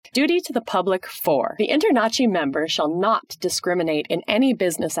Duty to the public 4. The InterNACHI member shall not discriminate in any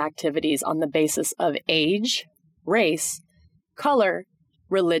business activities on the basis of age, race, color,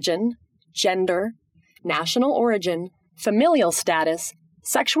 religion, gender, national origin, familial status,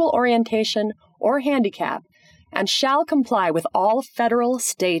 sexual orientation, or handicap, and shall comply with all federal,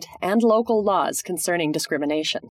 state, and local laws concerning discrimination.